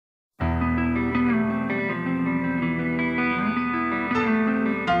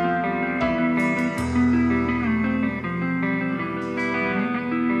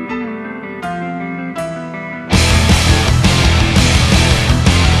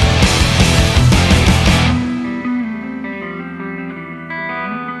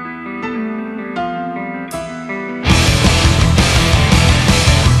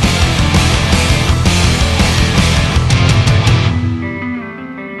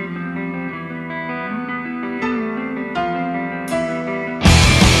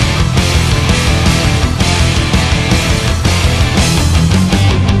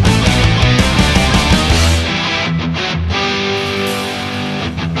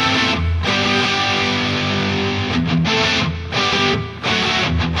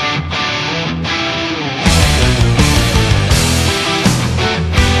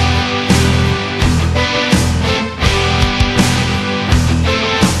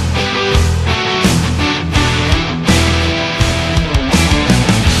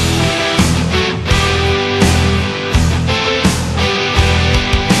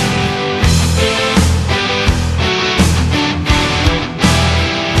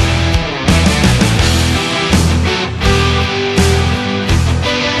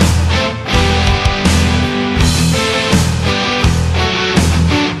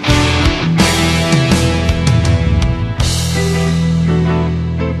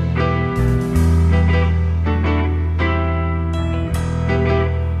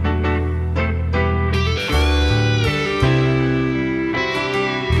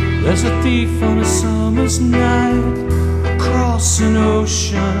endless night across an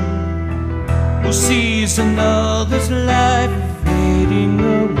ocean, who sees another's life fading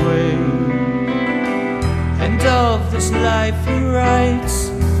away, and of this life he writes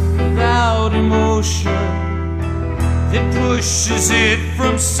without emotion that pushes it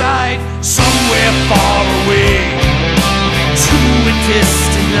from sight somewhere far away to a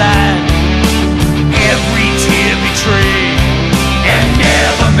distant land. Every tear betrayed, and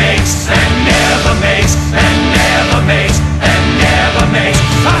never makes, and never makes, and never makes, and never makes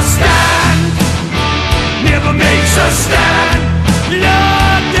a stand. Never makes a stand.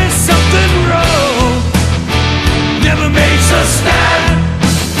 Lord, there's something wrong. Never makes a stand.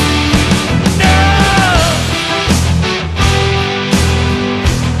 No.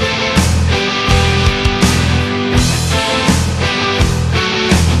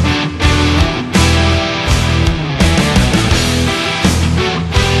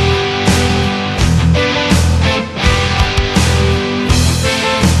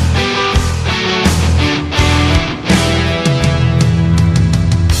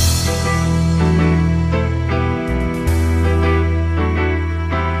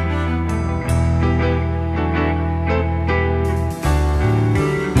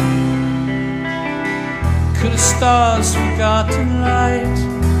 Could a star's forgotten light,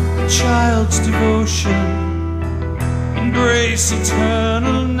 a child's devotion, embrace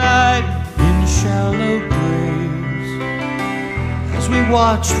eternal night in shallow graves? As we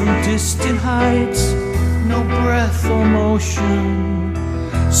watch from distant heights, no breath or motion,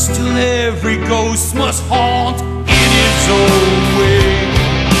 still every ghost must haunt in its own way.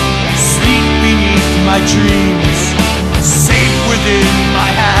 Sleep beneath my dreams, safe within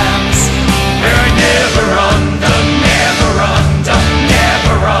my hands, where I never under, never under,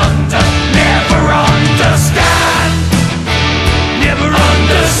 never under, never understand. Never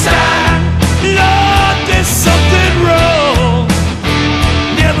understand. Lord, there's something wrong.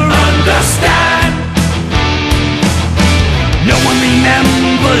 Never understand. No one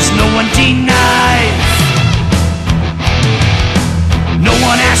remembers, no one denies. No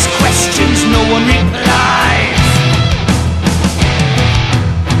one asks questions, no one replies.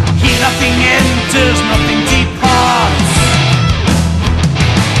 Here nothing enters, nothing departs.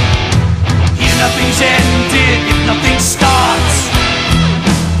 Here nothing's ended if nothing starts.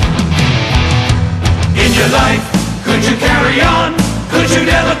 In your life, could you carry on? Could you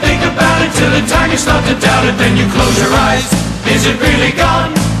never think about it till the time you start to doubt it? Then you close your eyes. Is it really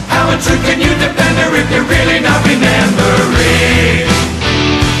gone? How in truth can you depend, or if you're really not remembering?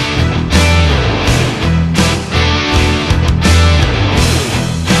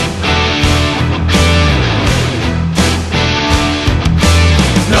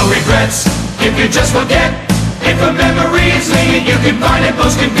 Regrets, if you just forget. If a memory is lenient, you can find it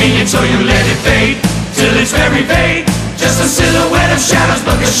most convenient. So you let it fade, till it's very vague, just a silhouette of shadows,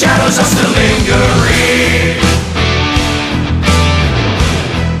 but the shadows are still lingering.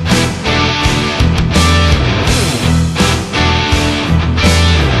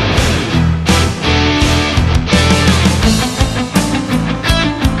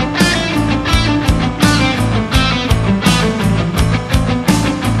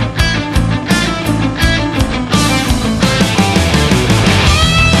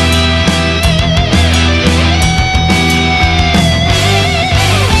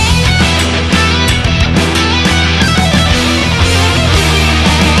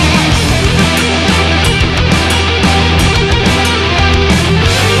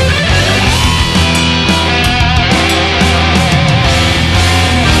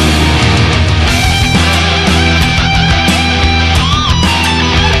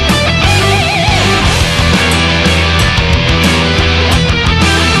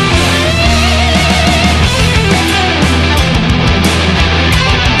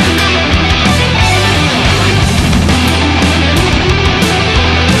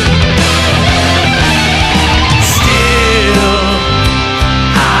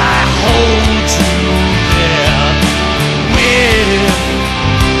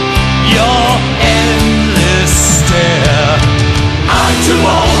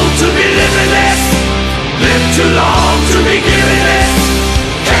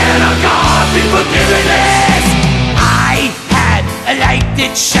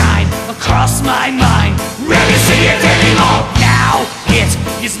 Shine across my mind. Rarely see it anymore. Now it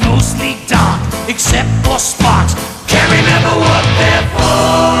is mostly dark, except for sparks. Can't remember what they're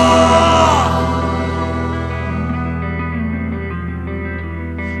for.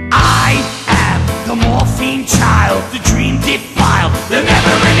 I am the morphine child, the dream defiled, the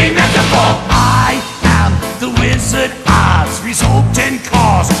never-ending metaphor. I am the wizard Oz, result and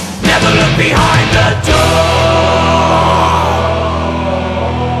cause. Never never look behind the door.